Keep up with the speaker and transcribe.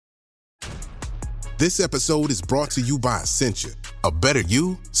This episode is brought to you by Essentia. A better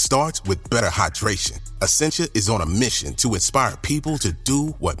you starts with better hydration. Essentia is on a mission to inspire people to do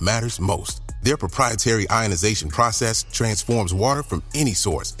what matters most. Their proprietary ionization process transforms water from any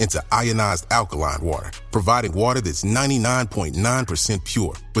source into ionized alkaline water, providing water that's 99.9%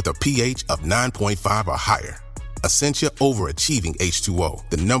 pure with a pH of 9.5 or higher. Essentia Overachieving H2O,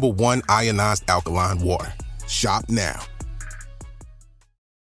 the #1 ionized alkaline water. Shop now.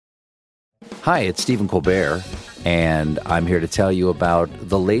 Hi, it's Stephen Colbert, and I'm here to tell you about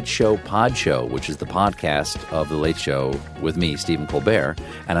The Late Show Pod Show, which is the podcast of The Late Show with me, Stephen Colbert,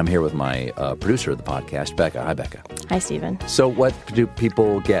 and I'm here with my producer of the podcast, Becca. Hi, Becca. Hi, Stephen. So what do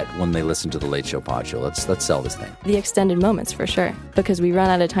people get when they listen to The Late Show Pod Show? Let's sell this thing. The extended moments, for sure, because we run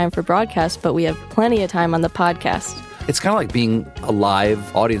out of time for broadcast, but we have plenty of time on the podcast. It's kind of like being a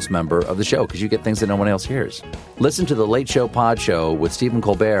live audience member of the show because you get things that no one else hears. Listen to The Late Show Pod Show with Stephen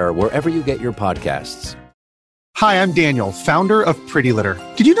Colbert wherever you get your podcasts. Hi, I'm Daniel, founder of Pretty Litter.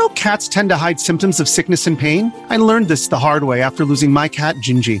 Did you know cats tend to hide symptoms of sickness and pain? I learned this the hard way after losing my cat,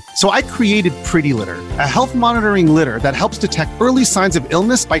 Gingy. So I created Pretty Litter, a health monitoring litter that helps detect early signs of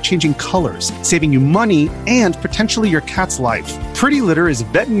illness by changing colors, saving you money and potentially your cat's life. Pretty Litter is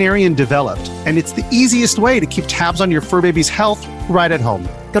veterinarian developed, and it's the easiest way to keep tabs on your fur baby's health right at home.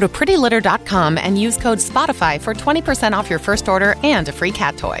 Go to prettylitter.com and use code SPOTIFY for 20% off your first order and a free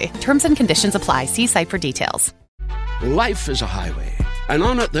cat toy. Terms and conditions apply. See site for details. Life is a highway, and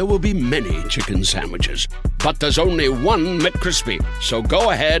on it there will be many chicken sandwiches. But there's only one McCrispy. So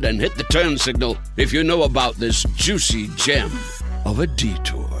go ahead and hit the turn signal if you know about this juicy gem of a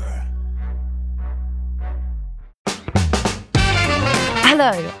detour.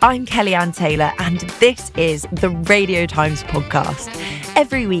 Hello, I'm Kellyanne Taylor, and this is the Radio Times podcast.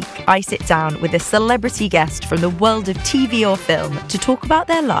 Every week, I sit down with a celebrity guest from the world of TV or film to talk about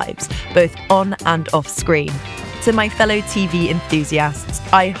their lives, both on and off screen. To my fellow TV enthusiasts,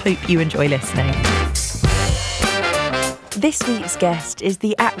 I hope you enjoy listening. This week's guest is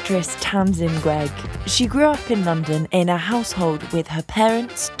the actress Tamsin Greig. She grew up in London in a household with her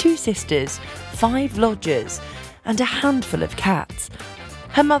parents, 2 sisters, 5 lodgers, and a handful of cats.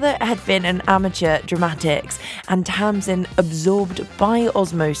 Her mother had been an amateur dramatics, and Tamsin absorbed by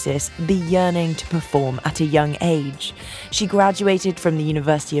osmosis the yearning to perform at a young age. She graduated from the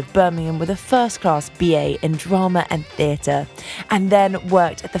University of Birmingham with a first-class BA in drama and theatre, and then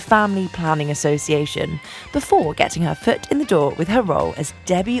worked at the Family Planning Association, before getting her foot in the door with her role as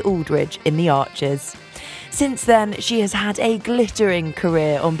Debbie Aldridge in The Archers. Since then, she has had a glittering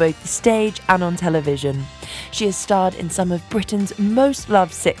career on both the stage and on television. She has starred in some of Britain's most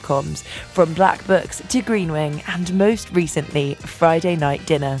loved sitcoms, from Black Books to Green Wing, and most recently, Friday Night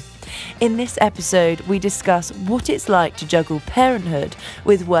Dinner. In this episode, we discuss what it's like to juggle parenthood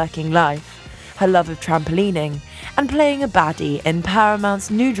with working life, her love of trampolining, and playing a baddie in Paramount's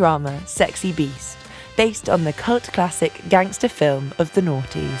new drama, Sexy Beast, based on the cult classic gangster film of the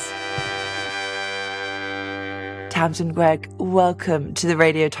noughties. Tamsin Greig, welcome to the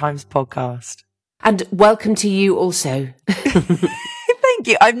Radio Times podcast. And welcome to you also. Thank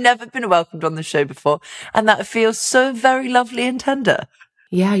you. I've never been welcomed on the show before, and that feels so very lovely and tender.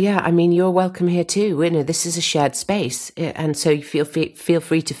 Yeah. I mean, you're welcome here too. You know, this is a shared space, and so you feel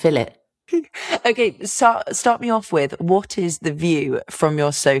free to fill it. Okay, start me off with, what is the view from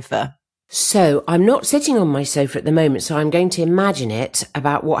your sofa? So I'm not sitting on my sofa at the moment, so I'm going to imagine it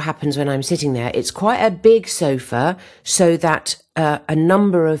about what happens when I'm sitting there. It's quite a big sofa so that a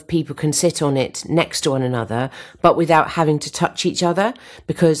number of people can sit on it next to one another, but without having to touch each other,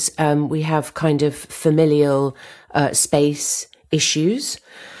 because we have kind of familial space issues,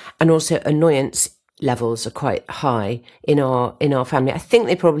 and also annoyance levels are quite high in our family. I think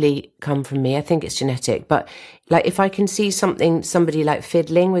they probably come from me. I think it's genetic. But like, if I can see somebody like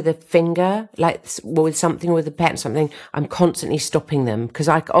fiddling with a finger, like with something, with a pen, something, I'm constantly stopping them, because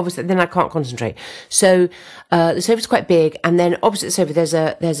obviously then I can't concentrate. So the sofa's quite big, and then opposite the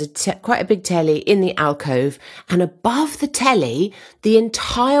sofa there's quite a big telly in the alcove, and above the telly the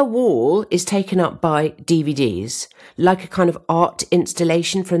entire wall is taken up by DVDs, like a kind of art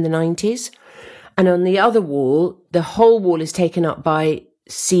installation from the 90s. And on the other wall, the whole wall is taken up by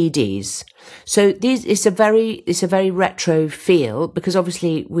CDs. So it's a very retro feel, because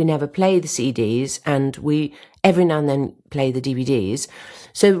obviously we never play the CDs, and we every now and then play the DVDs.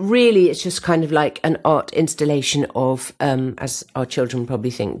 So really, it's just kind of like an art installation of, as our children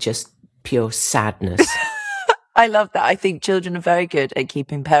probably think, just pure sadness. I love that. I think children are very good at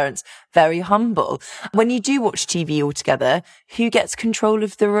keeping parents very humble. When you do watch TV all together, who gets control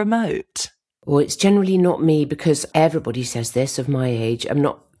of the remote? Well, it's generally not me, because everybody says this of my age. I'm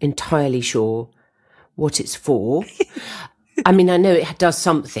not entirely sure. what it's for. I mean, I know it does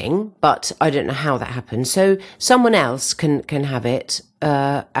something, but I don't know how that happens. So someone else can have it,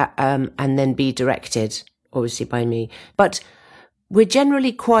 and then be directed, obviously, by me. But we're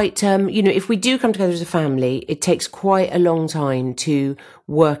generally quite, if we do come together as a family, it takes quite a long time to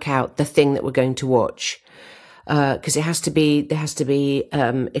work out the thing that we're going to watch. Because there has to be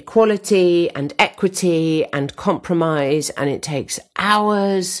equality and equity and compromise, and it takes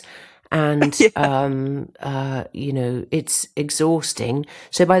hours. And, it's exhausting.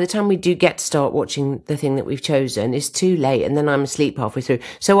 So by the time we do get to start watching the thing that we've chosen, it's too late. And then I'm asleep halfway through.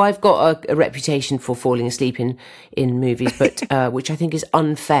 So I've got a reputation for falling asleep in movies, but, which I think is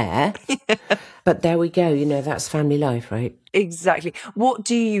unfair. But there we go. That's family life, right? Exactly. What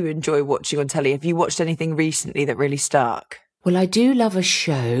do you enjoy watching on telly? Have you watched anything recently that really stuck? Well, I do love a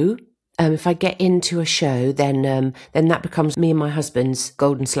show. If I get into a show, then that becomes me and my husband's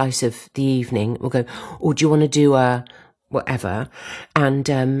golden slice of the evening. We'll go, oh, do you want to do a whatever? And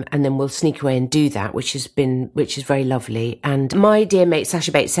then we'll sneak away and do that, which is very lovely. And my dear mate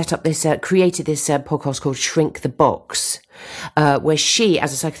Sasha Bates created this podcast called Shrink the Box, where she,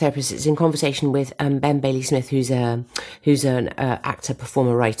 as a psychotherapist, is in conversation with Ben Bailey Smith, who's an actor,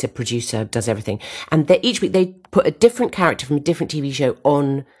 performer, writer, producer, does everything. And each week they put a different character from a different TV show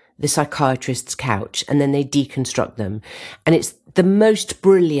on the psychiatrist's couch, and then they deconstruct them. And it's the most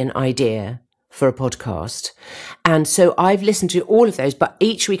brilliant idea for a podcast. And so I've listened to all of those, but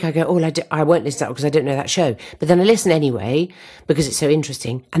each week I go, I won't listen to that because I don't know that show. But then I listen anyway because it's so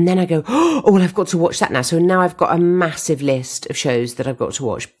interesting. And then I go, I've got to watch that now. So now I've got a massive list of shows that I've got to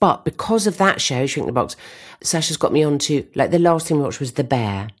watch. But because of that show, Shrink the Box, Sasha's got me on to, the last thing we watched was The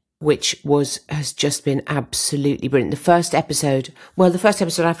Bear, which has just been absolutely brilliant. The first episode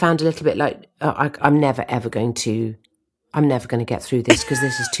I found a little bit like, I'm never going to get through this because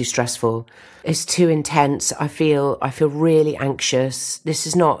this is too stressful. It's too intense. I feel really anxious. This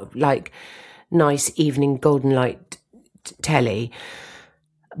is not like nice evening golden light telly.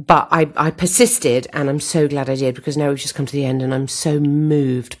 But I persisted, and I'm so glad I did, because now we've just come to the end, and I'm so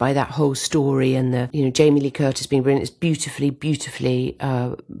moved by that whole story, and Jamie Lee Curtis being brilliant. It's beautifully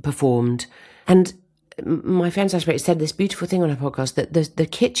performed. And my friend Sasha Bates said this beautiful thing on her podcast, that the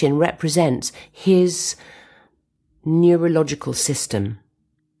kitchen represents his neurological system.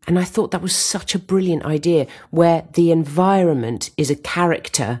 And I thought that was such a brilliant idea, where the environment is a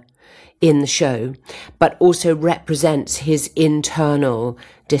character in the show, but also represents his internal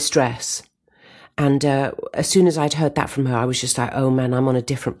distress. And as soon as I'd heard that from her, I was just like, oh man, I'm on a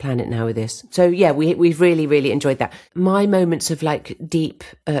different planet now with this. So yeah, we've really, really enjoyed that. My moments of deep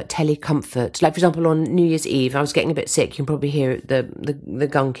telly comfort, for example, on New Year's Eve, I was getting a bit sick. You can probably hear the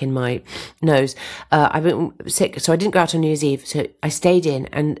gunk in my nose. I've been sick, so I didn't go out on New Year's Eve. So I stayed in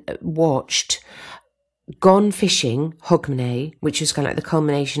and watched Gone Fishing, Hogmanay, which is kind of like the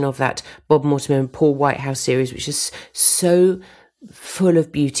culmination of that Bob Mortimer and Paul Whitehouse series, which is so full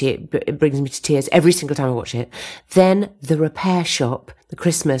of beauty. It brings me to tears every single time I watch it. Then The Repair Shop, the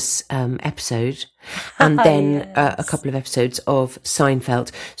Christmas episode, and then yes, a couple of episodes of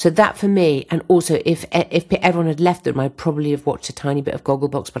Seinfeld. So that for me, and also if everyone had left the room, I'd probably have watched a tiny bit of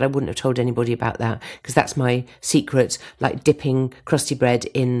Gogglebox, but I wouldn't have told anybody about that, because that's my secret, dipping crusty bread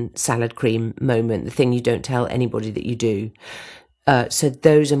in salad cream moment, the thing you don't tell anybody that you do. So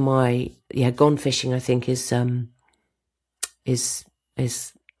those are my, Gone Fishing, I think, is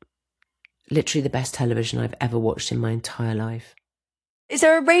literally the best television I've ever watched in my entire life. Is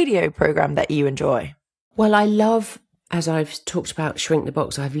there a radio programme that you enjoy? Well, I love, as I've talked about Shrink the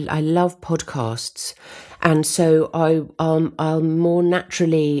Box, I love podcasts. And so I'll more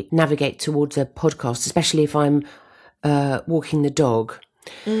naturally navigate towards a podcast, especially if I'm walking the dog.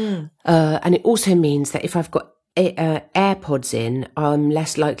 And it also means that if I've got AirPods in, I'm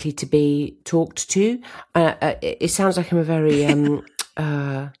less likely to be talked to. It sounds like I'm a very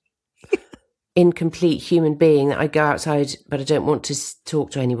incomplete human being, that I go outside but I don't want to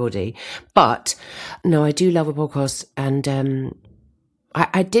talk to anybody. But no, I do love a podcast, and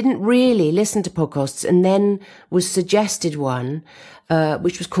I didn't really listen to podcasts, and then was suggested one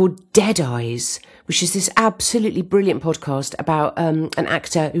which was called Dead Eyes, which is this absolutely brilliant podcast about an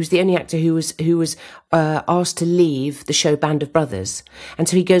actor who's the only actor who was asked to leave the show Band of Brothers. And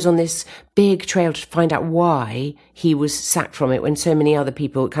so he goes on this big trail to find out why he was sacked from it when so many other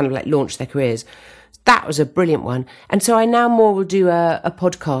people kind of launched their careers. That was a brilliant one. And so I now more will do a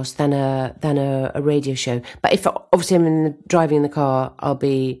podcast than a radio show. But if obviously I'm driving in the car, I'll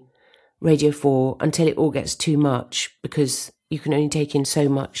be Radio 4 until it all gets too much, because you can only take in so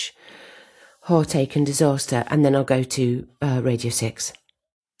much heartache and disaster, and then I'll go to Radio 6.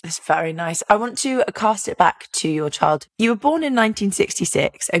 That's very nice. I want to cast it back to your childhood. You were born in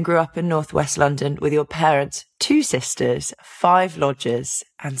 1966 and grew up in northwest London with your parents, 2 sisters, 5 lodgers,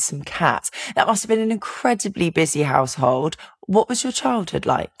 and some cats. That must have been an incredibly busy household. What was your childhood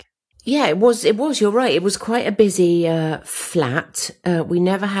like? Yeah, it was. You're right. It was quite a busy flat. We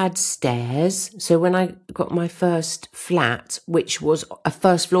never had stairs. So when I got my first flat, which was a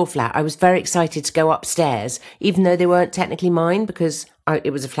first floor flat, I was very excited to go upstairs, even though they weren't technically mine because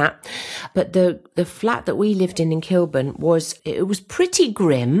it was a flat. But the flat that we lived in Kilburn was pretty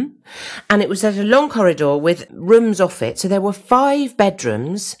grim, and it was at a long corridor with rooms off it. So there were 5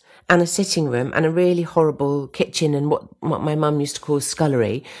 bedrooms and a sitting room and a really horrible kitchen and what my mum used to call a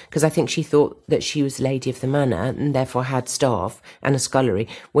scullery, because I think she thought that she was the lady of the manor and therefore had staff and a scullery,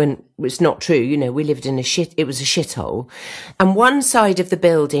 when it's not true. You know, we lived in it was a shithole. And one side of the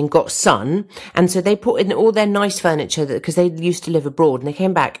building got sun, and so they put in all their nice furniture, because they used to live abroad, and they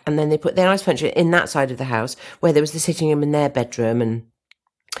came back and then they put their nice furniture in that side of the house where there was the sitting room and their bedroom.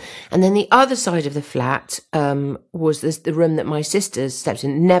 And then the other side of the flat was the room that my sisters slept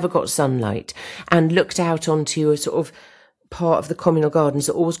in, never got sunlight, and looked out onto a sort of part of the communal gardens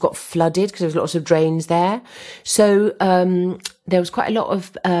that always got flooded because there was lots of drains there. So there was quite a lot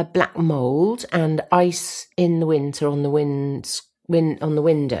of black mould and ice in the winter on the windows,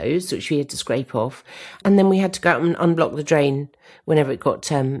 which we had to scrape off. And then we had to go out and unblock the drain whenever it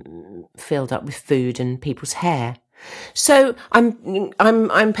got filled up with food and people's hair. So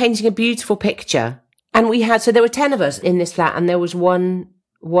I'm painting a beautiful picture, and there were 10 of us in this flat, and there was one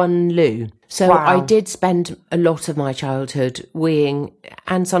loo. So wow. I did spend a lot of my childhood weeing,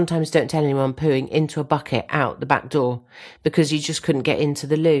 and sometimes, don't tell anyone, pooing into a bucket out the back door because you just couldn't get into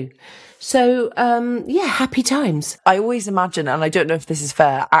the loo. So, happy times. I always imagine, and I don't know if this is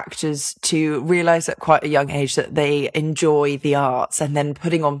fair, actors to realise at quite a young age that they enjoy the arts and then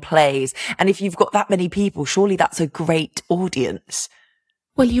putting on plays. And if you've got that many people, surely that's a great audience.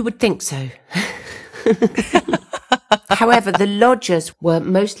 Well, you would think so. However, the lodgers were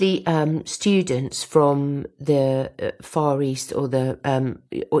mostly students from the Far East or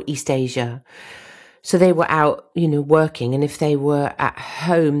East Asia. So they were out, working, and if they were at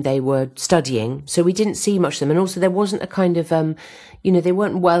home, they were studying. So we didn't see much of them. And also there wasn't a kind of, they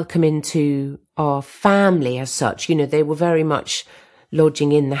weren't welcome into our family as such. They were very much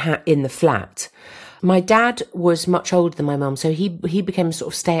lodging in the flat. My dad was much older than my mum, so he became a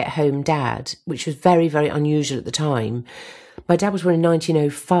sort of stay-at-home dad, which was very, very unusual at the time. My dad was born in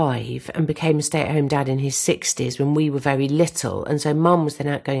 1905 and became a stay-at-home dad in his 60s when we were very little, and so mum was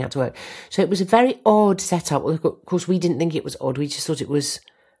then going out to work. So it was a very odd setup. Well, of course, we didn't think it was odd. We just thought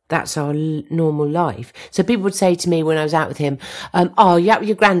that's our normal life. So people would say to me when I was out with him, "Oh, you're out with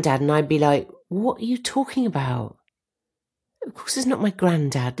your granddad," and I'd be like, "What are you talking about? Of course it's not my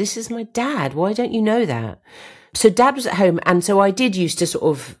granddad. This is my dad. Why don't you know that?" So dad was at home, and so I did used to sort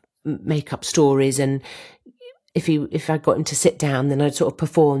of make up stories, and if I got him to sit down, then I'd sort of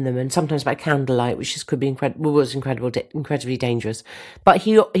perform them, and sometimes by candlelight, which was incredibly dangerous. But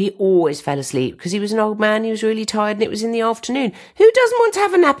he always fell asleep because he was an old man. He was really tired, and it was in the afternoon. Who doesn't want to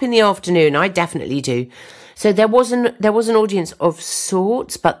have a nap in the afternoon? I definitely do. So there was an audience of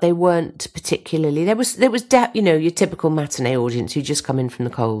sorts, but they weren't particularly. There was your typical matinee audience who just come in from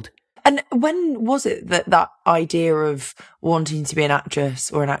the cold. And when was it that idea of wanting to be an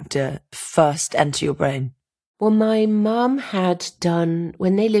actress or an actor first entered your brain? Well, my mum had done,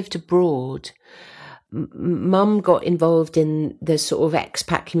 when they lived abroad, mum got involved in the sort of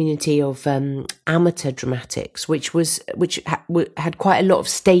expat community of amateur dramatics, which had quite a lot of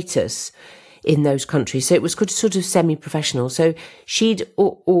status in those countries. So it was sort of semi-professional. So she'd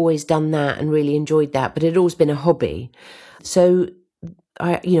always done that and really enjoyed that, but it had always been a hobby. So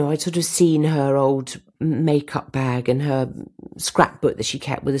I'd sort of seen her old makeup bag and her scrapbook that she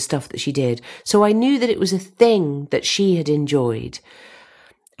kept with the stuff that she did. So I knew that it was a thing that she had enjoyed.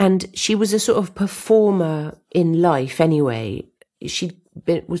 And she was a sort of performer in life anyway. She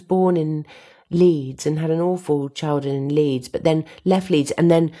was born in Leeds and had an awful childhood in Leeds, but then left Leeds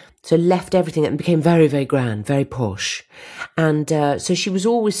and then so left everything and became very, very grand, very posh. And so she was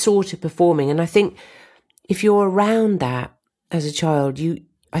always sort of performing. And I think if you're around that as a child,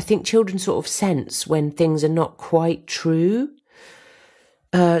 I think children sort of sense when things are not quite true.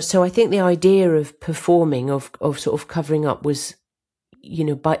 So I think the idea of performing, of sort of covering up was,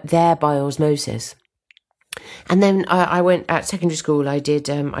 by osmosis. And then I went at secondary school. I did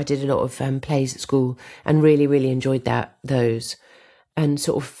a lot of plays at school and really, really enjoyed those. And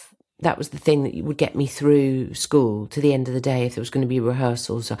sort of that was the thing that would get me through school to the end of the day if there was going to be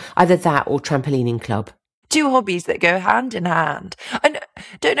rehearsals. Either that or trampolining club. 2 hobbies that go hand in hand. And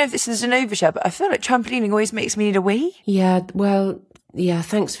don't know if this is an overshare, but I feel like trampolining always makes me need a wee. Yeah, well, yeah,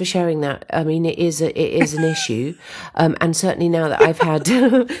 thanks for sharing that. I mean, it is an issue, and certainly now that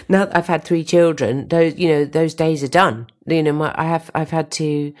I've had 3 children, those days are done. I've had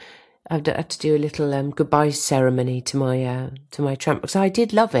to do a little goodbye ceremony to my tramp, because I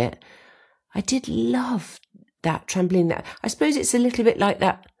did love it. I did love that trampoline. I suppose it's a little bit like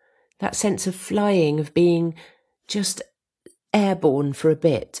that sense of flying, of being just airborne for a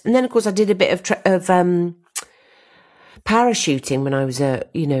bit. And then, of course, I did a bit of parachuting when I was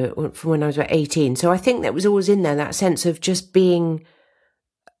from when I was about 18. So I think that was always in there, that sense of just being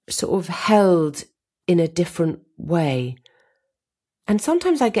sort of held in a different way. And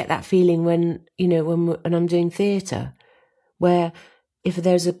sometimes I get that feeling when I'm doing theatre, where if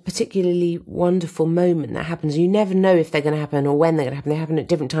there's a particularly wonderful moment that happens, you never know if they're going to happen or when they're going to happen. They happen at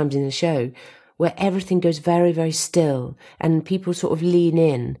different times in the show, where everything goes very, very still and people sort of lean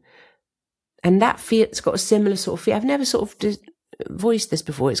in. And that feel, it's got a similar sort of feel. I've never sort of voiced this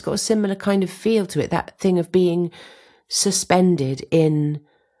before. It's got a similar kind of feel to it, that thing of being suspended in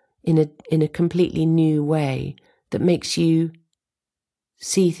a completely new way that makes you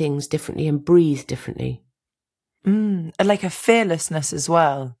see things differently and breathe differently. Like a fearlessness as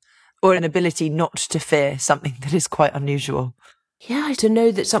well, or an ability not to fear something that is quite unusual. Yeah, to know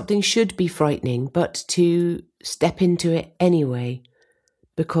that something should be frightening, but to step into it anyway,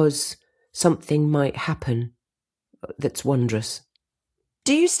 because something might happen that's wondrous.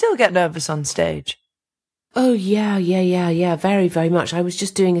 Do you still get nervous on stage? Oh, yeah, very, very much. I was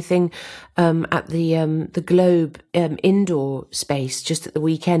just doing a thing at the Globe indoor space just at the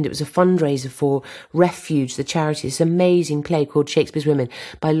weekend. It was a fundraiser for Refuge, the charity. This amazing play called Shakespeare's Women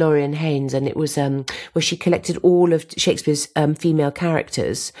by Lorien Haynes, and it was where she collected all of Shakespeare's female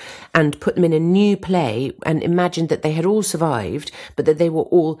characters and put them in a new play and imagined that they had all survived, but that they were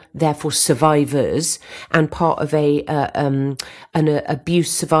all therefore survivors and part of an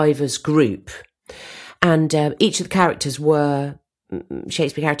abuse survivors group. And each of the characters were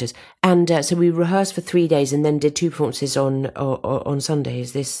Shakespeare characters. And so we rehearsed for 3 days and then did 2 performances on Sunday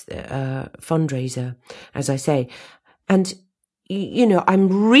as this fundraiser, as I say. And,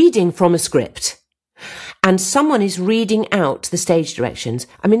 I'm reading from a script and someone is reading out the stage directions.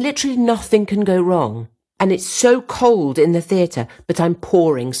 I mean, literally nothing can go wrong. And it's so cold in the theatre, but I'm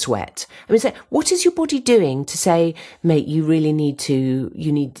pouring sweat. I mean, what is your body doing to say, mate,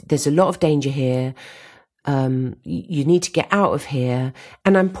 there's a lot of danger here. You need to get out of here.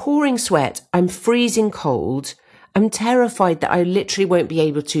 And I'm pouring sweat. I'm freezing cold. I'm terrified that I literally won't be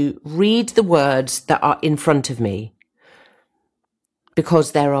able to read the words that are in front of me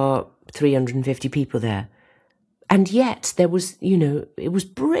because there are 350 people there. And yet there was, it was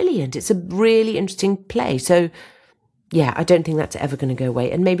brilliant. It's a really interesting play. So, yeah, I don't think that's ever going to go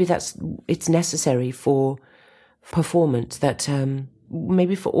away. And maybe it's necessary for performance, that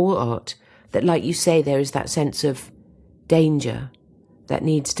maybe for all art, that, like you say, there is that sense of danger that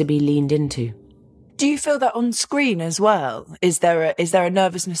needs to be leaned into. Do you feel that on screen as well? Is there a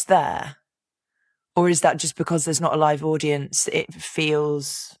nervousness there? Or is that just because there's not a live audience, it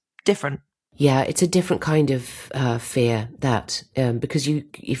feels different? Yeah, it's a different kind of fear, that because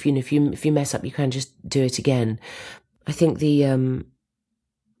if you mess up, you can just do it again. I think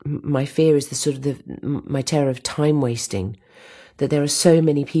my fear is my terror of time wasting, that there are so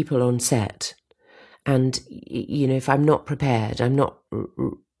many people on set, and if I'm not prepared, I'm not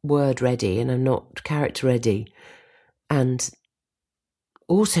word ready, and I'm not character ready, and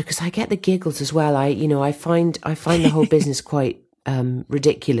also because I get the giggles as well. I find the whole business quite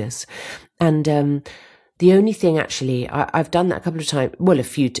ridiculous. And the only thing, actually, I've done that a couple of times, well,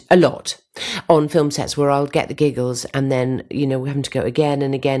 a lot on film sets, where I'll get the giggles and then, we're having to go again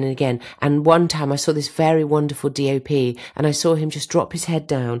and again and again. And one time I saw this very wonderful DOP and I saw him just drop his head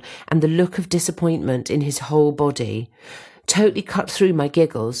down, and the look of disappointment in his whole body totally cut through my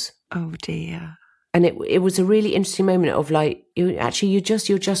giggles. Oh dear. And it was a really interesting moment of you're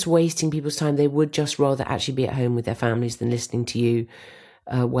just wasting people's time. They would just rather actually be at home with their families than listening to you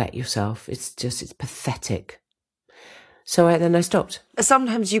wet yourself. It's pathetic. So then I stopped.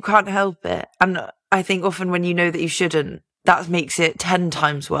 Sometimes you can't help it. And I think often when you know that you shouldn't, that makes it 10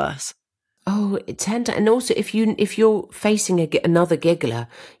 times worse. Oh, 10 times. And also if you're facing another giggler,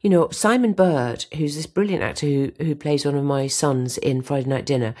 Simon Bird, who's this brilliant actor who plays one of my sons in Friday Night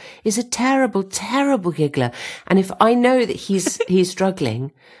Dinner, is a terrible, terrible giggler. And if I know that he's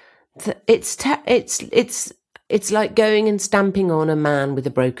struggling, it's like going and stamping on a man with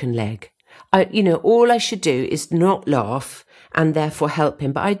a broken leg. All I should do is not laugh and therefore help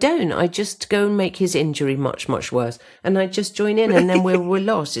him. But I don't. I just go and make his injury much, much worse. And I just join in, and then we're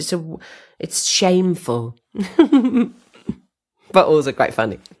lost. It's shameful. But also quite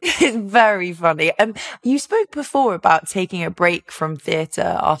funny. It's very funny. You spoke before about taking a break from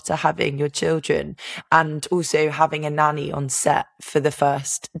theatre after having your children, and also having a nanny on set for the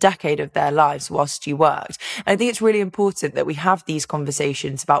first decade of their lives whilst you worked. And I think it's really important that we have these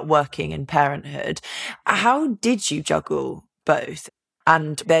conversations about working and parenthood. How did you juggle both?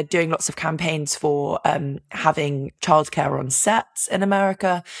 And they're doing lots of campaigns for having childcare on sets in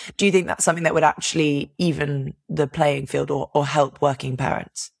America. Do you think that's something that would actually even the playing field or help working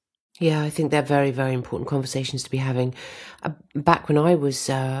parents? Yeah, I think they're very, very important conversations to be having. Back when I was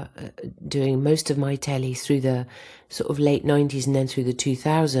doing most of my telly through the sort of late 90s and then through the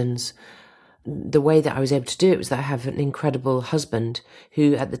 2000s, the way that I was able to do it was that I have an incredible husband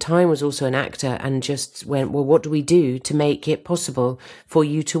who at the time was also an actor, and just went, well, what do we do to make it possible for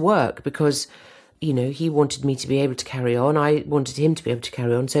you to work? Because, you know, he wanted me to be able to carry on. I wanted him to be able to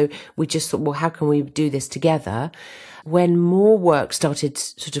carry on. So we just thought, well, how can we do this together? When more work started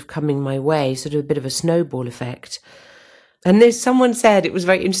sort of coming my way, sort of a bit of a snowball effect. And there's someone said, it was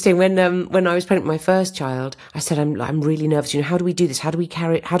very interesting, when I was pregnant with my first child, I said, I'm really nervous. You know, how do we do this? How do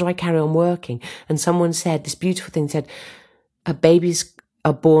I carry on working? And someone said, this beautiful thing said, babies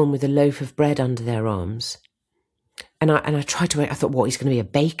are born with a loaf of bread under their arms. And I tried to, I thought, what, he's going to be a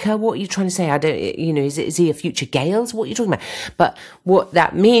baker? What are you trying to say? I don't, you know, is he a future Gales? What are you talking about? But what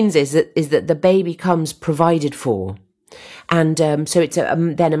that means is that the baby comes provided for. And so it's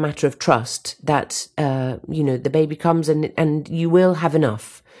then a matter of trust that, you know, the baby comes and you will have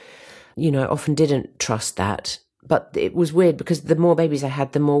enough. You know, I often didn't trust that. But it was weird because the more babies I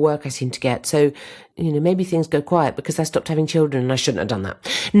had, the more work I seemed to get. So, you know, maybe things go quiet because I stopped having children and I shouldn't have done that.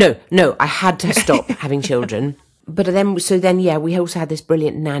 No, I had to stop having children. But then, we also had this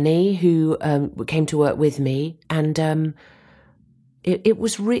brilliant nanny who came to work with me. And it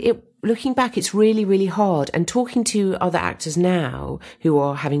was looking back, it's really, really hard. And talking to other actors now who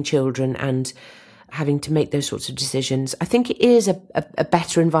are having children and having to make those sorts of decisions, I think it is a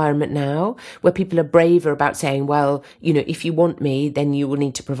better environment now where people are braver about saying, well, you know, if you want me, then you will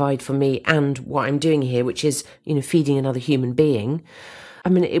need to provide for me and what I'm doing here, which is, you know, feeding another human being. I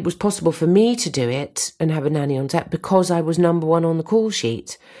mean, it was possible for me to do it and have a nanny on set because I was number one on the call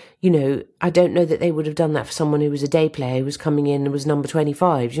sheet. You know, I don't know that they would have done that for someone who was a day player who was coming in and was number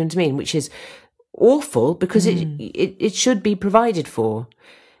 25, do you know what I mean? Which is awful because it should be provided for.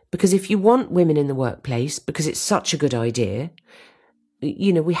 Because if you want women in the workplace, because it's such a good idea,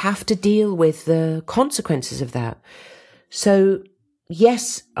 you know, we have to deal with the consequences of that. So,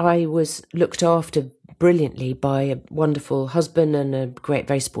 yes, I was looked after brilliantly by a wonderful husband and a great,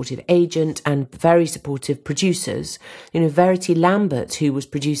 very supportive agent and very supportive producers. You know, Verity Lambert, who was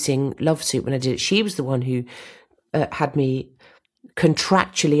producing Love Suit when I did it, she was the one who had me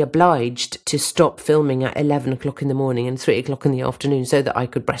contractually obliged to stop filming at 11 o'clock in the morning and 3 o'clock in the afternoon so that I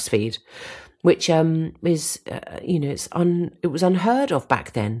could breastfeed, which is, you know, it was unheard of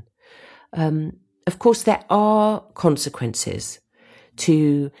back then. Of course, there are consequences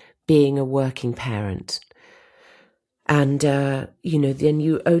to being a working parent. And, you know, then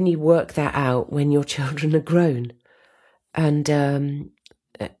you only work that out when your children are grown. And,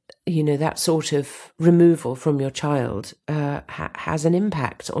 you know, that sort of removal from your child has an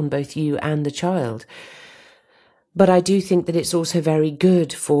impact on both you and the child. But I do think that it's also very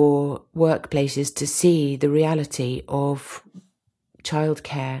good for workplaces to see the reality of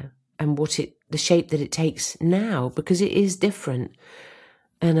childcare and the shape that it takes now, because it is different.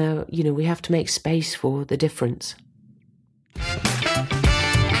 And, you know, we have to make space for the difference.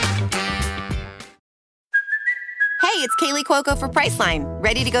 Hey, it's Kaylee Cuoco for Priceline.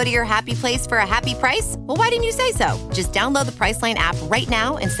 Ready to go to your happy place for a happy price? Well, why didn't you say so? Just download the Priceline app right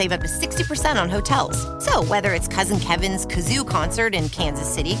now and save up to 60% on hotels. So whether it's Cousin Kevin's Kazoo Concert in Kansas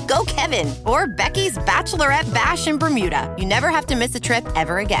City, go Kevin, or Becky's Bachelorette Bash in Bermuda, you never have to miss a trip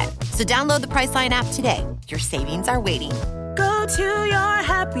ever again. So download the Priceline app today. Your savings are waiting. Go to your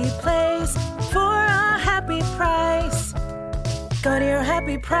happy place for a happy price. Go to your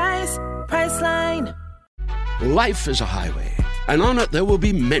happy price, Priceline. Life is a highway, and on it there will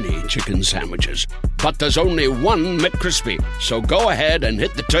be many chicken sandwiches. But there's only one McCrispy. So go ahead and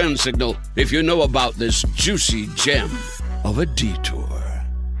hit the turn signal if you know about this juicy gem of a detour.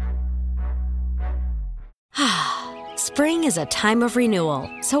 Spring is a time of renewal,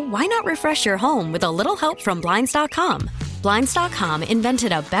 so why not refresh your home with a little help from Blinds.com? Blinds.com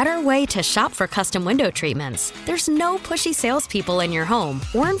invented a better way to shop for custom window treatments. There's no pushy salespeople in your home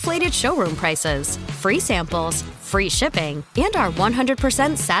or inflated showroom prices. Free samples, free shipping, and our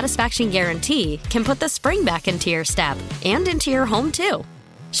 100% satisfaction guarantee can put the spring back into your step and into your home, too.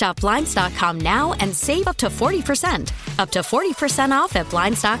 Shop Blinds.com now and save up to 40%. Up to 40% off at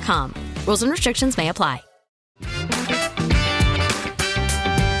Blinds.com. Rules and restrictions may apply.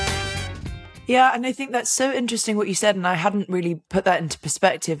 Yeah, and I think that's so interesting what you said, and I hadn't really put that into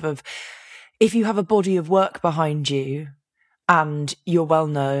perspective of if you have a body of work behind you and you're well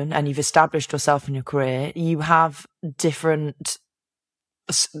known and you've established yourself in your career, you have different,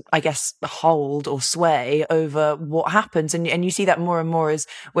 I guess, hold or sway over what happens. And you see that more and more as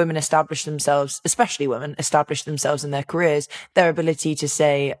women establish themselves, especially women establish themselves in their careers, their ability to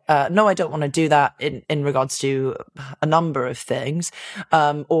say, no, I don't want to do that in regards to a number of things,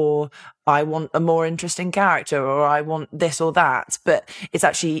 or I want a more interesting character, or I want this or that. But it's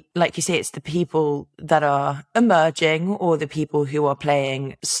actually, like you say, it's the people that are emerging or the people who are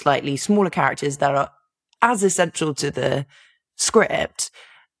playing slightly smaller characters that are as essential to the script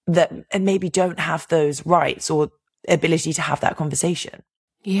that maybe don't have those rights or ability to have that conversation.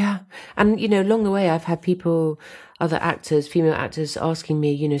 Yeah. And, along the way, I've had people, other actors, female actors asking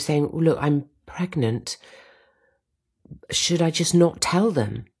me, saying, look, I'm pregnant. Should I just not tell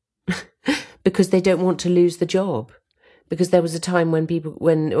them? Because they don't want to lose the job. Because there was a time when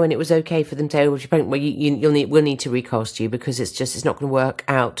when it was okay for them to say, oh, if you're pregnant, well, we'll need to recast you because it's not going to work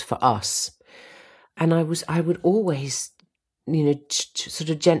out for us. And I would always, sort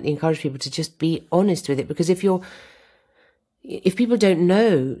of gently encourage people to just be honest with it. Because if people don't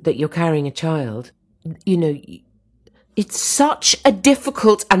know that you're carrying a child, it's such a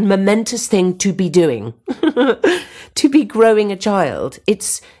difficult and momentous thing to be doing, to be growing a child.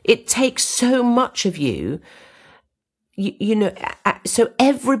 It takes so much of you, so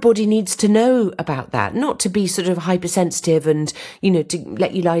everybody needs to know about that, not to be sort of hypersensitive and, to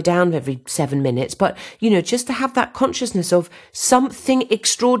let you lie down every 7 minutes, but, just to have that consciousness of something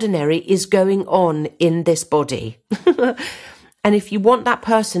extraordinary is going on in this body. And if you want that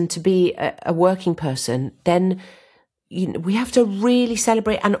person to be a working person, then we have to really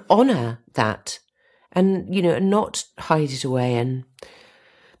celebrate and honour that, and not hide it away and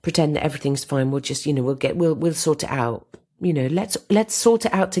pretend that everything's fine. We'll just we'll sort it out. Let's sort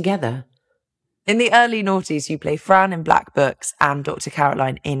it out together. In the early noughties, you play Fran in Black Books and Dr.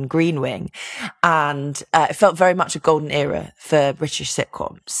 Caroline in Green Wing, and it felt very much a golden era for British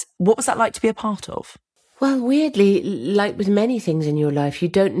sitcoms. What was that like to be a part of? Well, weirdly, like with many things in your life, you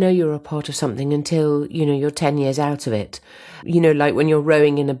don't know you're a part of something until, you're 10 years out of it. Like when you're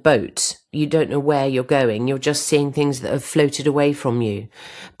rowing in a boat, you don't know where you're going. You're just seeing things that have floated away from you,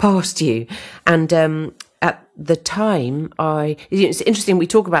 past you. And at the time, it's interesting, we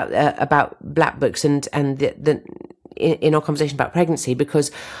talk about Black Books and in our conversation about pregnancy,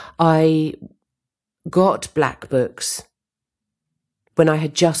 because I got Black Books when I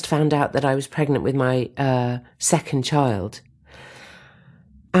had just found out that I was pregnant with my second child.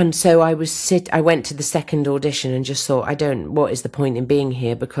 And so I went to the second audition and just thought, what is the point in being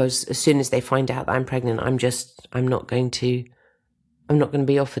here? Because as soon as they find out that I'm pregnant, I'm not going to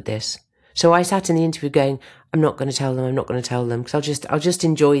be offered this. So I sat in the interview going, I'm not going to tell them, because I'll just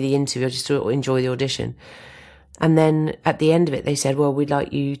enjoy the interview. I'll just enjoy the audition. And then at the end of it, they said, well, we'd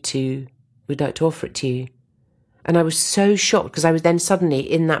like to offer it to you. And I was so shocked, because I was then suddenly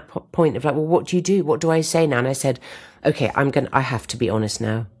in that point of like, well, what do you do? What do I say now? And I said, okay, I have to be honest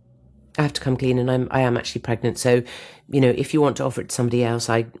now. I have to come clean, and I am actually pregnant. So, if you want to offer it to somebody else,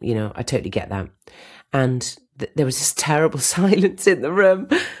 I totally get that. And there was this terrible silence in the room.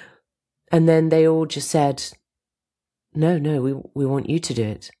 And then they all just said, no, we want you to do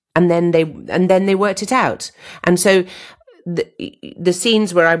it. And then they worked it out. And so the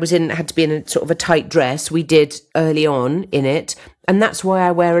scenes where I was had to be in a sort of a tight dress, we did early on in it. And that's why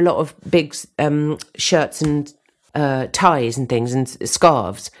I wear a lot of big shirts and ties and things and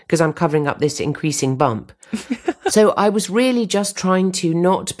scarves, because I'm covering up this increasing bump. So I was really just trying to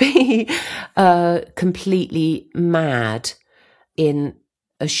not be completely mad in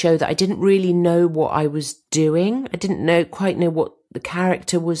a show that I didn't really know what I was doing. I didn't quite know what the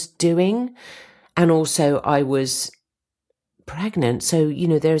character was doing. And also I was pregnant. So,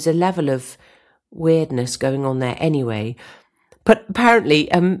 there's a level of weirdness going on there anyway. But apparently,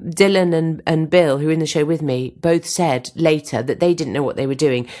 Dylan and Bill, who are in the show with me, both said later that they didn't know what they were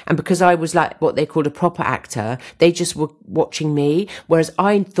doing. And because I was like what they called a proper actor, they just were watching me. Whereas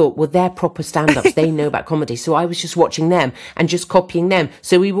I thought, well, they're proper stand-ups. They know about comedy. So I was just watching them and just copying them.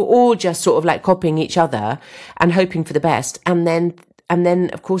 So we were all just sort of like copying each other and hoping for the best. And then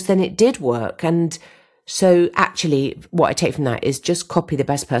of course, then it did work. And So actually, what I take from that is just copy the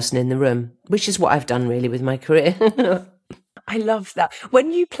best person in the room, which is what I've done really with my career. I love that.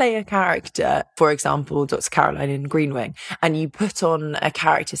 When you play a character, for example, Dr. Caroline in Green Wing, and you put on a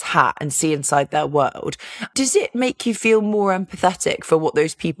character's hat and see inside their world, does it make you feel more empathetic for what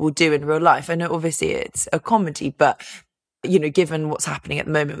those people do in real life? I know obviously it's a comedy, but given what's happening at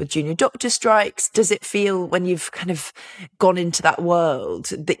the moment with junior doctor strikes, does it feel when you've kind of gone into that world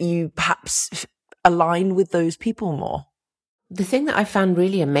that you perhaps align with those people more? The thing that I found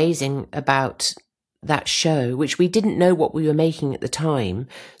really amazing about that show, which we didn't know what we were making at the time.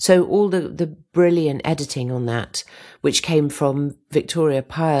 So all the brilliant editing on that, which came from Victoria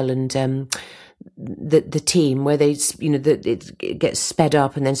Pyle and the team, where they, it gets sped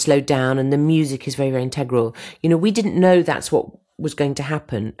up and then slowed down, and the music is very, very integral. We didn't know that's what was going to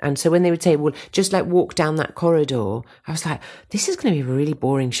happen. And so when they would say, well, just like walk down that corridor, I was like, this is going to be a really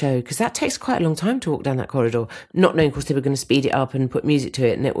boring show, because that takes quite a long time to walk down that corridor, not knowing, of course, they were going to speed it up and put music to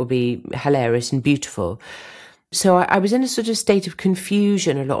it and it will be hilarious and beautiful. So I was in a sort of state of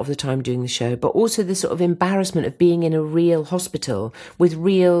confusion a lot of the time doing the show, but also the sort of embarrassment of being in a real hospital with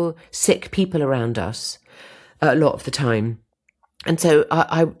real sick people around us a lot of the time. And so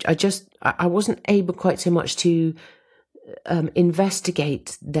I wasn't able quite so much to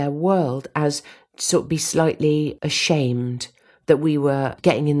investigate their world as sort of be slightly ashamed that we were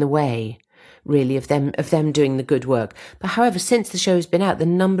getting in the way, really, of them doing the good work. But however, since the show has been out, the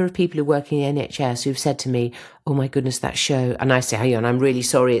number of people who work in the NHS who've said to me, oh my goodness, that show, and I say, hey, and I'm really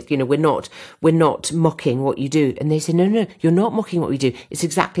sorry, we're not mocking what you do. And they say, no, you're not mocking what we do. It's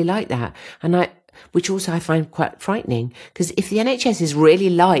exactly like that. And which also I find quite frightening, because if the NHS is really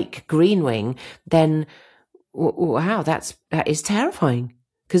like Green Wing, then wow, that is terrifying,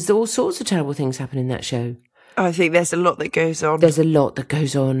 because all sorts of terrible things happen in that show. I think there's a lot that goes on. There's a lot that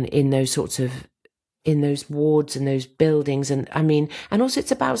goes on in those wards and those buildings. And and also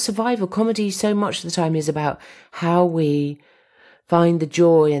it's about survival. Comedy so much of the time is about how we find the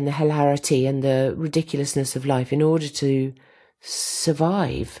joy and the hilarity and the ridiculousness of life in order to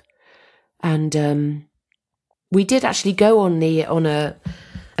survive. And we did actually go on a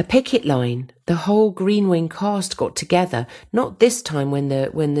picket line. The whole Green Wing cast got together, not this time when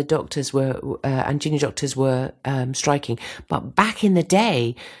the doctors were and junior doctors were striking, but back in the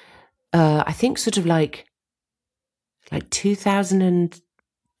day, I think sort of like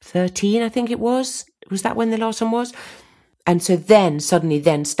 2013, I think it was that when the last one was? And so then suddenly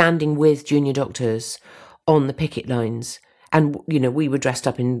standing with junior doctors on the picket lines, and we were dressed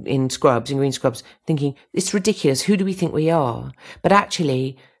up in scrubs, in green scrubs, thinking, it's ridiculous, who do we think we are? But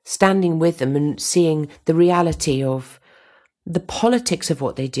actually standing with them and seeing the reality of the politics of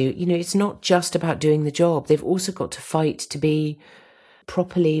what they do. It's not just about doing the job. They've also got to fight to be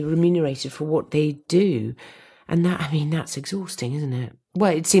properly remunerated for what they do. And that's exhausting, isn't it?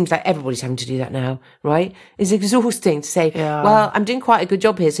 Well, it seems like everybody's having to do that now, right? It's exhausting to say, well, I'm doing quite a good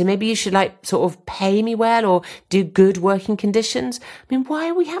job here, so maybe you should sort of pay me well or do good working conditions. Why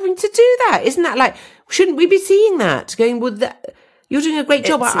are we having to do that? Isn't that shouldn't we be seeing that? Going, well, you're doing a great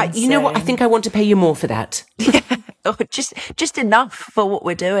job. You know what? I think I want to pay you more for that. Yeah. Or just enough for what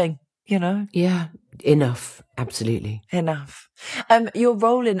we're doing, Yeah, enough. Absolutely. Enough. Your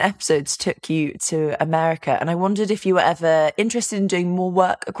role in episodes took you to America, and I wondered if you were ever interested in doing more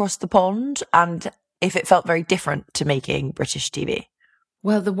work across the pond and if it felt very different to making British TV.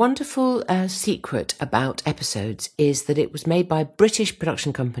 Well, the wonderful secret about episodes is that it was made by a British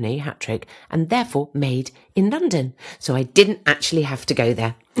production company, Hat-Trick, and therefore made in London. So I didn't actually have to go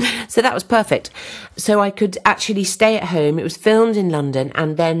there. So that was perfect. So I could actually stay at home. It was filmed in London,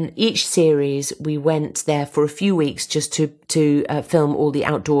 and then each series we went there for a few weeks just to film all the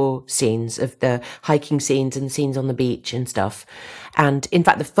outdoor scenes of the hiking scenes and scenes on the beach and stuff. And in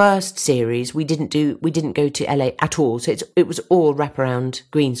fact, the first series we didn't go to LA at all. So it was all wraparound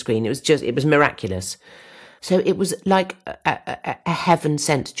green screen. It was miraculous. So it was like a heaven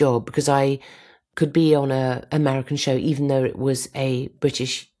sent job, because I could be on a American show, even though it was a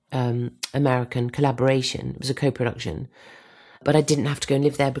British American collaboration. It was a co-production, but I didn't have to go and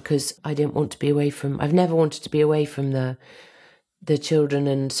live there because I didn't want to be away from. I've never wanted to be away from the children,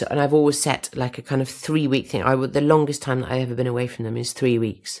 and I've always set like a kind of 3-week thing. The longest time that I've ever been away from them is 3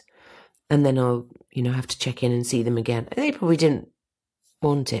 weeks, and then I'll have to check in and see them again. They probably didn't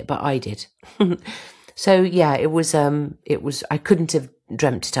want it, but I did. So yeah, it was. I couldn't have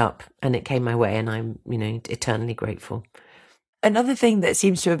dreamt it up, and it came my way, and I'm eternally grateful. Another thing that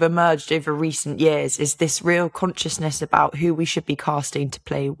seems to have emerged over recent years is this real consciousness about who we should be casting to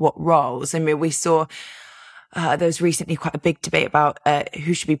play what roles. We saw There was recently quite a big debate about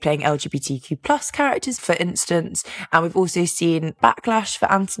who should be playing LGBTQ plus characters, for instance. And we've also seen backlash for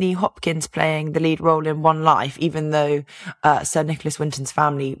Anthony Hopkins playing the lead role in One Life, even though Sir Nicholas Winton's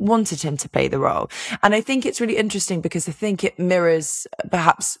family wanted him to play the role. And I think it's really interesting because I think it mirrors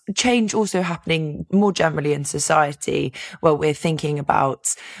perhaps change also happening more generally in society, where we're thinking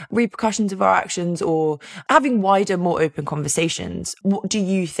about repercussions of our actions or having wider, more open conversations. What do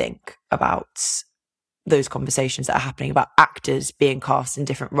you think about those conversations that are happening about actors being cast in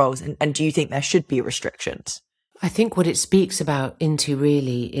different roles? And do you think there should be restrictions? I think what it speaks about into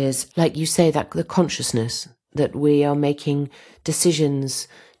really is, like you say, that the consciousness that we are making decisions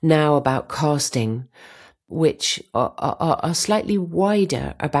now about casting, which are slightly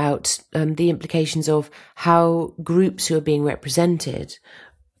wider about the implications of how groups who are being represented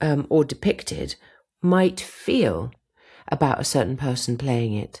or depicted might feel about a certain person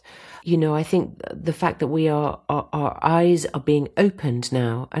playing it. You know, I think the fact that our eyes are being opened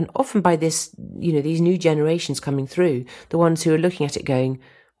now, and often by this, you know, these new generations coming through, the ones who are looking at it going,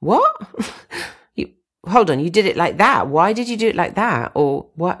 what? Hold on, you did it like that. Why did you do it like that? Or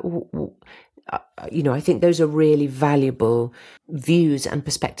what? You know, I think those are really valuable views and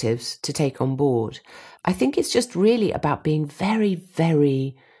perspectives to take on board. I think it's just really about being very,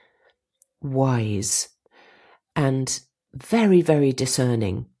 very wise and very, very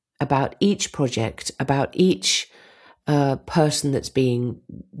discerning about each project, about each person that's being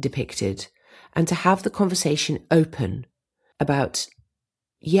depicted, and to have the conversation open about,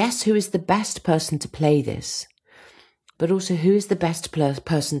 yes, who is the best person to play this, but also who is the best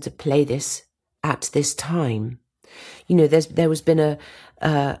person to play this at this time. You know, there was been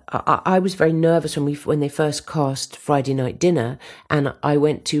I was very nervous when they first cast Friday Night Dinner, and I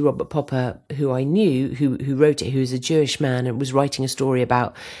went to Robert Popper, who I knew, who wrote it, who's a Jewish man and was writing a story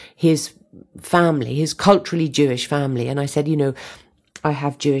about his family, his culturally Jewish family. And I said, you know, I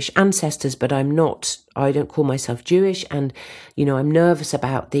have Jewish ancestors, but I don't call myself Jewish. And, you know, I'm nervous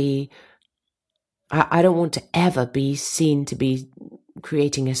about I don't want to ever be seen to be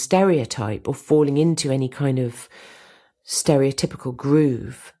creating a stereotype or falling into any kind of stereotypical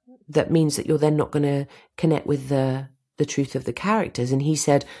groove that means that you're then not going to connect with the truth of the characters. And he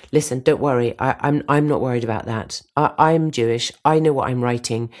said, listen, don't worry, I'm not worried about that. I'm Jewish, I know what I'm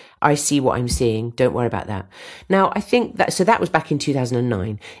writing, I see what I'm seeing, don't worry about that. Now, I think that was back in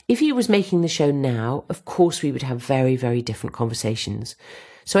 2009. If he was making the show now, of course we would have very, very different conversations.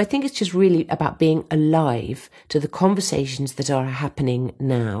 So I think it's just really about being alive to the conversations that are happening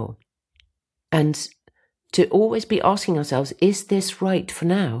now, and to always be asking ourselves, is this right for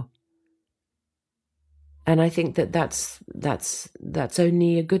now? And I think that's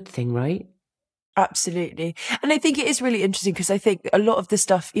only a good thing, right? Absolutely. And I think it is really interesting because I think a lot of the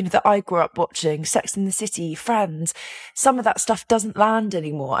stuff, you know, that I grew up watching, Sex and the City, Friends, some of that stuff doesn't land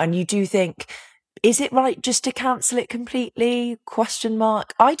anymore. And you do think, is it right just to cancel it completely? ?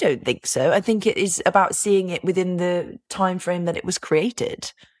 I don't think so. I think it is about seeing it within the time frame that it was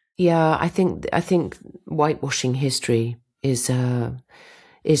created. Yeah, I think whitewashing history is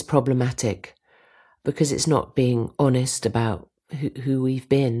problematic because it's not being honest about who we've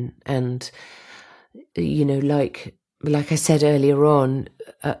been. And, you know, like I said earlier on,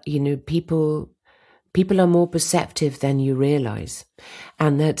 you know, people are more perceptive than you realize.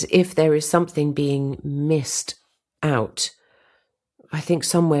 And that if there is something being missed out, I think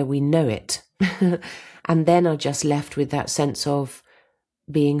somewhere we know it. And then are just left with that sense of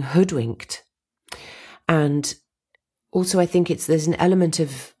being hoodwinked. And also I think there's an element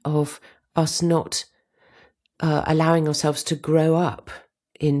of us not allowing ourselves to grow up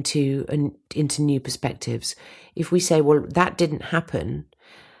into new perspectives. If we say, well, that didn't happen,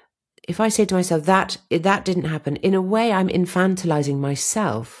 if I say to myself that didn't happen, in a way I'm infantilizing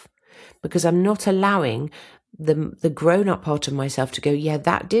myself because I'm not allowing the grown-up part of myself to go, yeah,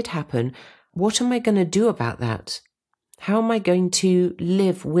 that did happen. What am I going to do about that? How am I going to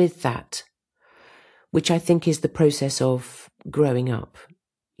live with that? Which I think is the process of growing up,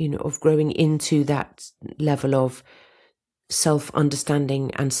 you know, of growing into that level of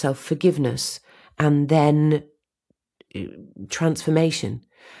self-understanding and self-forgiveness, and then transformation.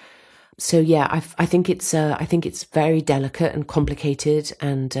 So yeah, I think it's very delicate and complicated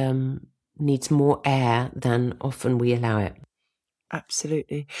and needs more air than often we allow it.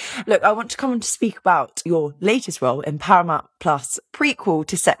 Absolutely. Look, I want to come on to speak about your latest role in Paramount Plus prequel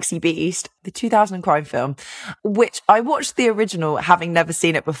to Sexy Beast, the 2000 crime film, which I watched the original having never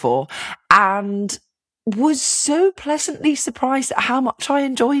seen it before and was so pleasantly surprised at how much I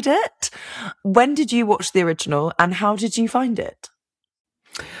enjoyed it. When did you watch the original and how did you find it?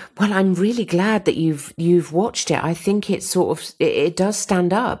 Well, I'm really glad that you've watched it. I think it's sort of it does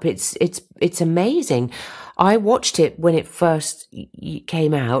stand up. It's amazing. I watched it when it first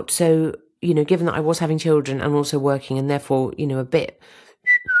came out. So, given that I was having children and also working and therefore, a bit,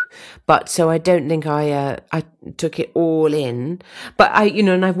 but so I don't think I took it all in, but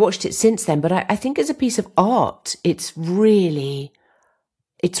and I've watched it since then, but I think as a piece of art, it's really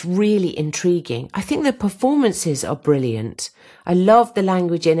intriguing. I think the performances are brilliant. I love the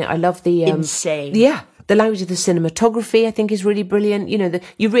language in it. I love the insane. Yeah, the language of the cinematography, I think, is really brilliant.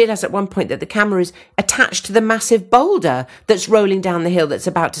 You realise at one point that the camera is attached to the massive boulder that's rolling down the hill that's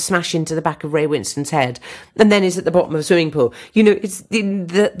about to smash into the back of Ray Winston's head, and then is at the bottom of a swimming pool. It's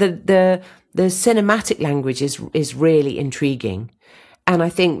the cinematic language is really intriguing. And I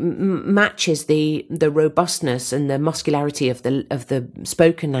think matches the robustness and the muscularity of the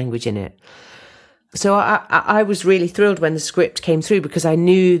spoken language in it. So I was really thrilled when the script came through because I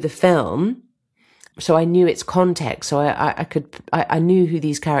knew the film, so I knew its context, so I knew who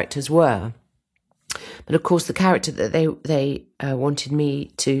these characters were. But of course, the character that they wanted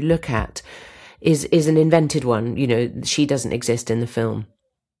me to look at is an invented one. She doesn't exist in the film.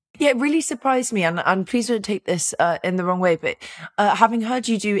 Yeah, it really surprised me, and please don't take this in the wrong way, but having heard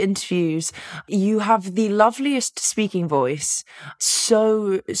you do interviews, you have the loveliest speaking voice,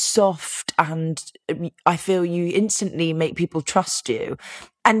 so soft, and I feel you instantly make people trust you.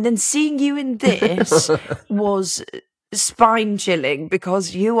 And then seeing you in this was spine-chilling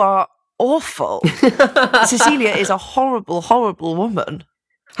because you are awful. Cecilia is a horrible, horrible woman.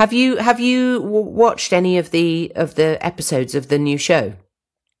 Have you watched any of the episodes of the new show?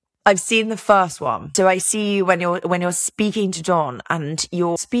 I've seen the first one. So I see you when you're speaking to Don and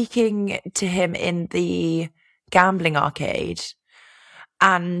you're speaking to him in the gambling arcade.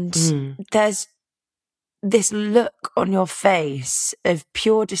 And there's this look on your face of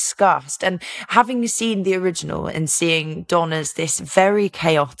pure disgust. And having seen the original and seeing Don as this very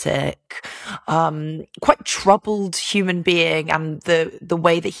chaotic, quite troubled human being, and the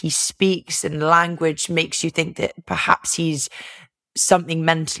way that he speaks and language makes you think that perhaps he's something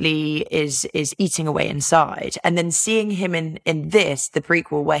mentally is eating away inside. And then seeing him in this, the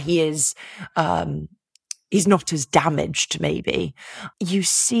prequel, where he is, he's not as damaged, maybe. You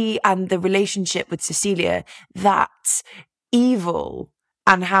see, and the relationship with Cecilia, that evil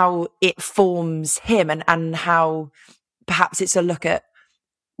and how it forms him and how perhaps it's a look at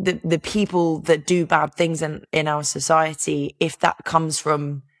the people that do bad things in our society, if that comes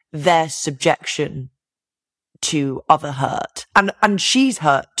from their subjection to other hurt. And she's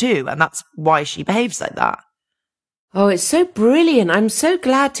hurt too, and that's why she behaves like that. Oh, it's so brilliant. I'm so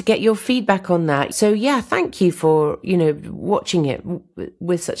glad to get your feedback on that. So yeah, thank you for, watching it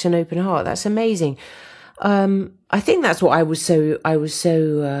with such an open heart. That's amazing. I think that's what I was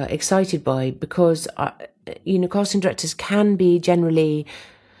so excited by, because casting directors can be generally,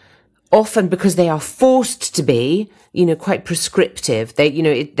 often because they are forced to be, quite prescriptive.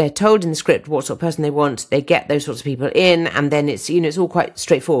 They're told in the script what sort of person they want. They get those sorts of people in, and then it's all quite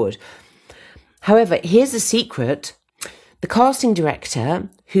straightforward. However, here's the secret. The casting director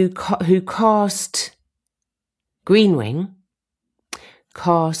who cast Greenwing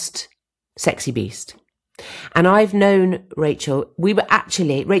cast Sexy Beast. And I've known Rachel. Rachel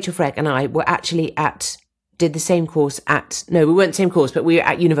Freck and I were actually did the same course we weren't the same course, but we were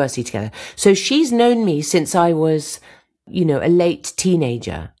at university together. So she's known me since I was, a late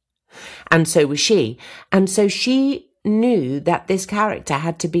teenager. And so was she. And so she knew that this character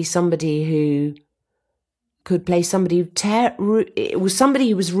had to be somebody who could play somebody it was somebody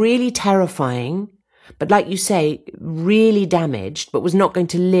who was really terrifying, but like you say, really damaged, but was not going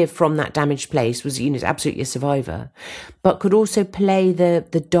to live from that damaged place, was absolutely a survivor, but could also play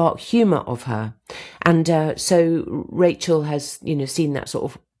the dark humour of her. And so Rachel has seen that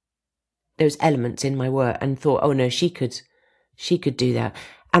sort of those elements in my work and thought, oh no, she could do that.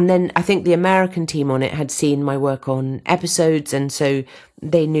 And then I think the American team on it had seen my work on episodes, and so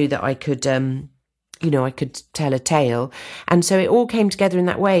they knew that I could I could tell a tale. And so it all came together in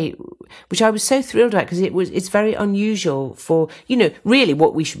that way, which I was so thrilled about, because it's very unusual for, really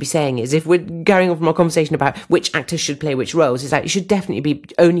what we should be saying is, if we're going on from our conversation about which actors should play which roles, is like, it should definitely be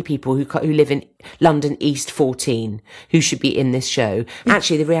only people who live in London East 14 who should be in this show.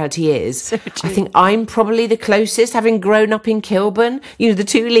 Actually, the reality is, so I think I'm probably the closest, having grown up in Kilburn. The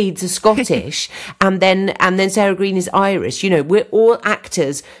two leads are Scottish, and then Sarah Green is Irish. We're all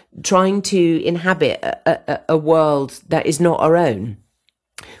actors trying to inhabit a world that is not our own,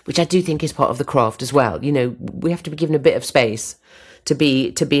 which I do think is part of the craft as well. We have to be given a bit of space to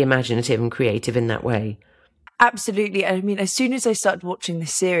be imaginative and creative in that way. Absolutely. I mean, as soon as I started watching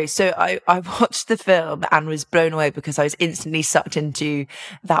this series, so I watched the film and was blown away because I was instantly sucked into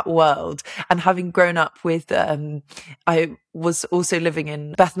that world. And having grown up with, I was also living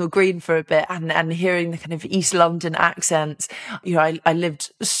in Bethnal Green for a bit and hearing the kind of East London accents. You know, I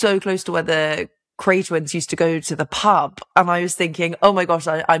lived so close to where the Cratowins used to go to the pub, and I was thinking, oh my gosh,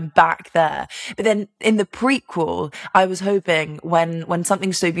 I'm back there. But then in the prequel, I was hoping when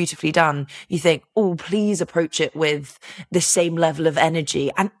something's so beautifully done, you think, oh, please approach it with the same level of energy.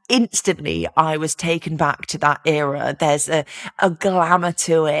 And instantly I was taken back to that era. There's a glamour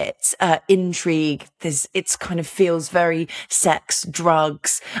to it, intrigue. It's kind of feels very sex,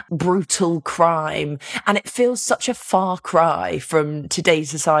 drugs, brutal crime. And it feels such a far cry from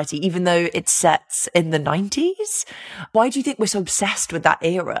today's society, even though it's set in the 90s. Why do you think we're so obsessed with that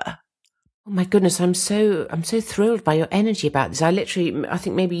era? Oh my goodness, I'm so thrilled by your energy about this. I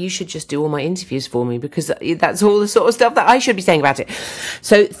think maybe you should just do all my interviews for me, because that's all the sort of stuff that I should be saying about it.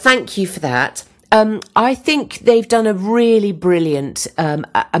 So thank you for that. I think they've done a really brilliant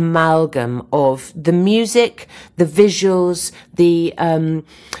amalgam of the music, the visuals,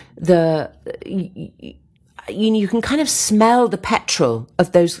 you can kind of smell the petrol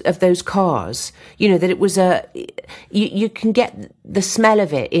of those cars. You know, that it was you can get the smell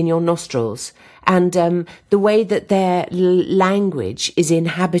of it in your nostrils. And the way that their language is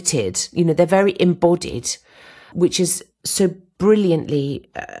inhabited, you know, they're very embodied, which is so brilliantly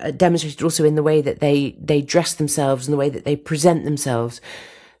demonstrated also in the way that they dress themselves and the way that they present themselves.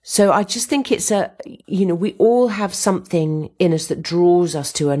 So I just think it's we all have something in us that draws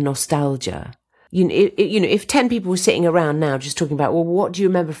us to a nostalgia. If 10 people were sitting around now just talking about, well, what do you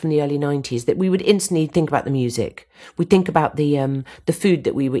remember from the early 90s, that we would instantly think about the music. We'd think about the food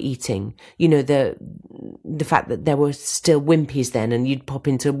that we were eating, you know, the fact that there were still Wimpies then and you'd pop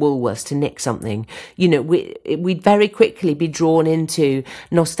into Woolworths to nick something. You know, we'd very quickly be drawn into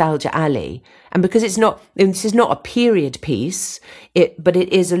Nostalgia Alley. And because this is not a period piece, but it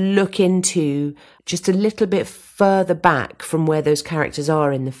is a look into just a little bit further back from where those characters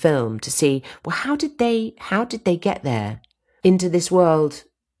are in the film to see, well, how did they get there into this world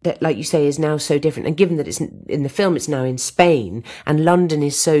that, like you say, is now so different? And given that it's in the film, it's now in Spain, and London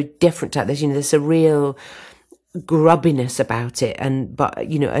is so different out there, you know, there's a real grubbiness about it, but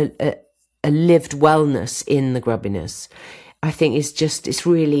you know, a lived wellness in the grubbiness. I think it's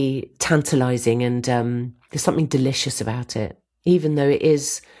really tantalizing, and there's something delicious about it, even though it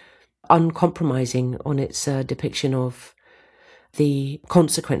is uncompromising on its depiction of the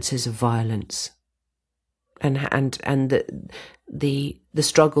consequences of violence and the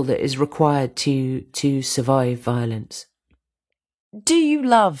struggle that is required to survive violence. Do you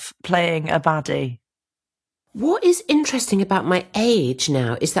love playing a baddie? What is interesting about my age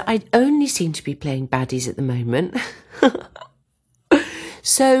now is that I only seem to be playing baddies at the moment.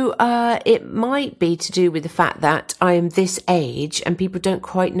 So it might be to do with the fact that I am this age and people don't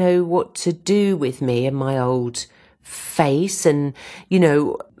quite know what to do with me and my old face. And, you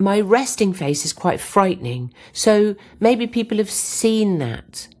know, my resting face is quite frightening. So maybe people have seen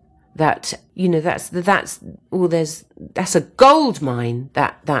that, you know, that's a gold mine,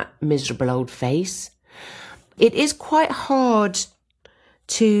 that miserable old face. It is quite hard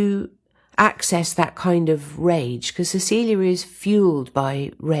to access that kind of rage, because Cecilia is fueled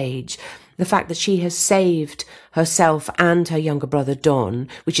by rage. The fact that she has saved herself and her younger brother Don,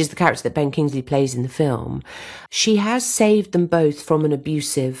 which is the character that Ben Kingsley plays in the film, she has saved them both from an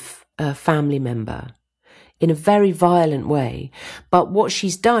abusive family member in a very violent way. But what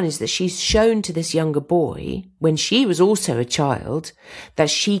she's done is that she's shown to this younger boy, when she was also a child,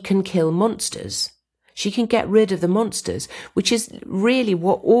 that she can kill monsters. She can get rid of the monsters, which is really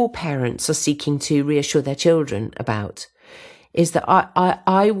what all parents are seeking to reassure their children about, is that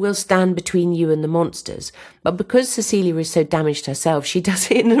I will stand between you and the monsters. But because Cecilia is so damaged herself, she does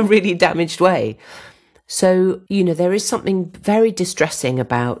it in a really damaged way. So, you know, there is something very distressing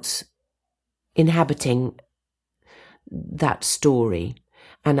about inhabiting that story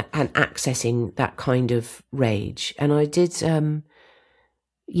and accessing that kind of rage. And I did...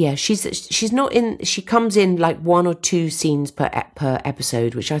 she's not in, she comes in like 1 or 2 scenes per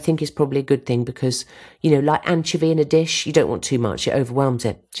episode, which I think is probably a good thing, because, you know, like anchovy in a dish, you don't want too much, it overwhelms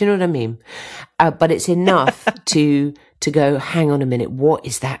it. Do you know what I mean? But it's enough to go, hang on a minute, what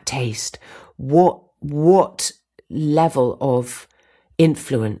is that taste? What level of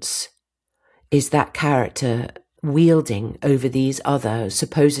influence is that character wielding over these other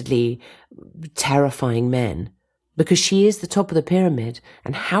supposedly terrifying men? Because she is the top of the pyramid.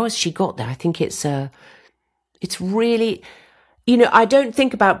 And how has she got there? I think it's really, I don't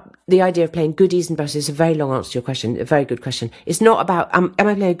think about the idea of playing goodies and baddies. It's a very long answer to your question, a very good question. It's not about, am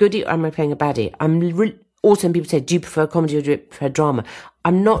I playing a goodie or am I playing a baddie? Often people say, do you prefer comedy or do you prefer drama?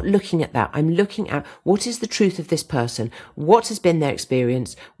 I'm not looking at that. I'm looking at what is the truth of this person? What has been their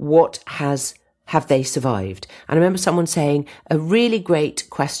experience? What have they survived? And I remember someone saying a really great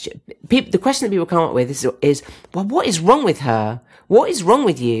question. The question that people come up with is, well, what is wrong with her? What is wrong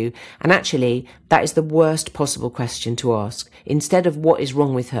with you? And actually, that is the worst possible question to ask. Instead of what is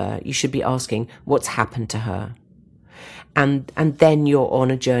wrong with her, you should be asking what's happened to her. And then you're on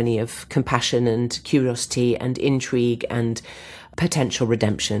a journey of compassion and curiosity and intrigue and potential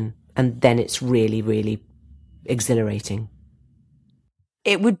redemption. And then it's really, really exhilarating.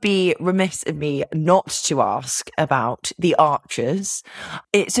 It would be remiss of me not to ask about The Archers.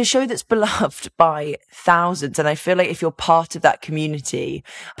 It's a show that's beloved by thousands, and I feel like if you're part of that community,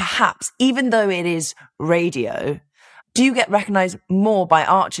 perhaps, even though it is radio, do you get recognised more by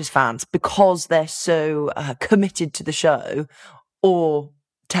Archers fans because they're so committed to the show, or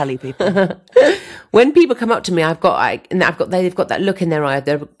telly people? When people come up to me, they've got that look in their eye.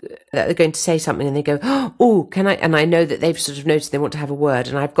 They're going to say something, and they go, "Oh, can I?" And I know that they've sort of noticed they want to have a word,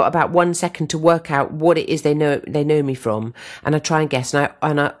 and I've got about 1 second to work out what it is they know me from, and I try and guess,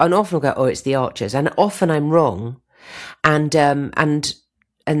 and I often go, "Oh, it's The Archers," and often I'm wrong, and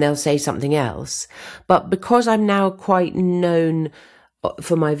they'll say something else. But because I'm now quite known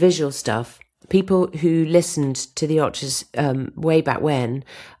for my visual stuff, people who listened to The Archers way back when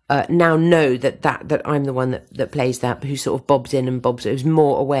now know that I'm the one that plays that, who sort of bobs in and bobs. It was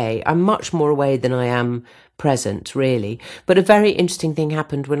more away. I'm much more away than I am present, really. But a very interesting thing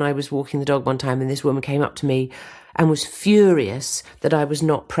happened when I was walking the dog one time, and this woman came up to me and was furious that I was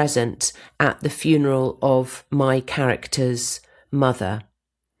not present at the funeral of my character's mother.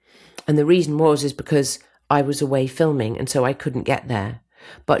 And the reason is because I was away filming, and so I couldn't get there.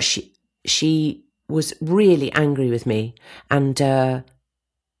 But she was really angry with me, and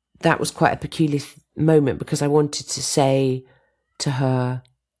that was quite a peculiar moment, because I wanted to say to her,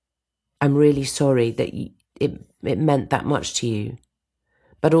 I'm really sorry that it meant that much to you.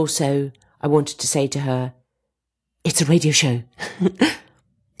 But also I wanted to say to her, it's a radio show.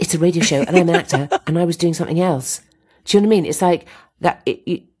 It's a radio show, and I'm an actor, and I was doing something else. Do you know what I mean? It's like that.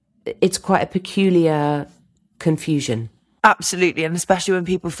 It's quite a peculiar confusion. Absolutely, and especially when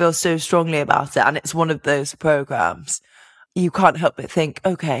people feel so strongly about it, and it's one of those programs, you can't help but think,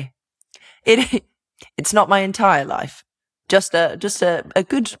 okay, it's not my entire life, just a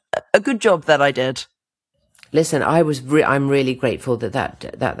good job that I did. Listen, I'm really grateful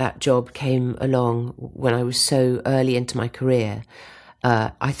that job came along when I was so early into my career.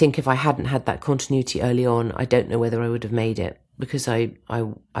 I think if I hadn't had that continuity early on, I don't know whether I would have made it, because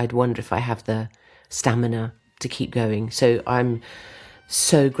I'd wonder if I have the stamina to keep going. So I'm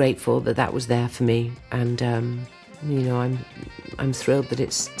so grateful that was there for me, and I'm thrilled that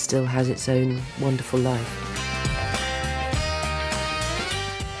it still has its own wonderful life.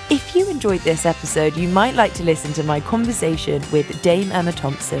 If you enjoyed this episode, you might like to listen to my conversation with Dame Emma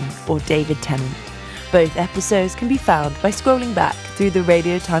Thompson or David Tennant. Both episodes can be found by scrolling back through the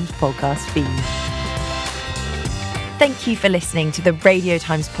Radio Times podcast feed. Thank you for listening to the Radio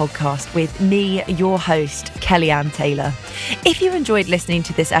Times podcast with me, your host, Kellyanne Taylor. If you enjoyed listening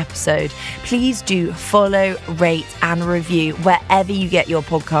to this episode, please do follow, rate and review wherever you get your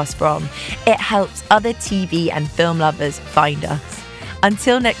podcast from. It helps other TV and film lovers find us.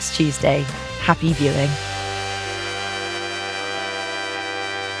 Until next Tuesday, happy viewing.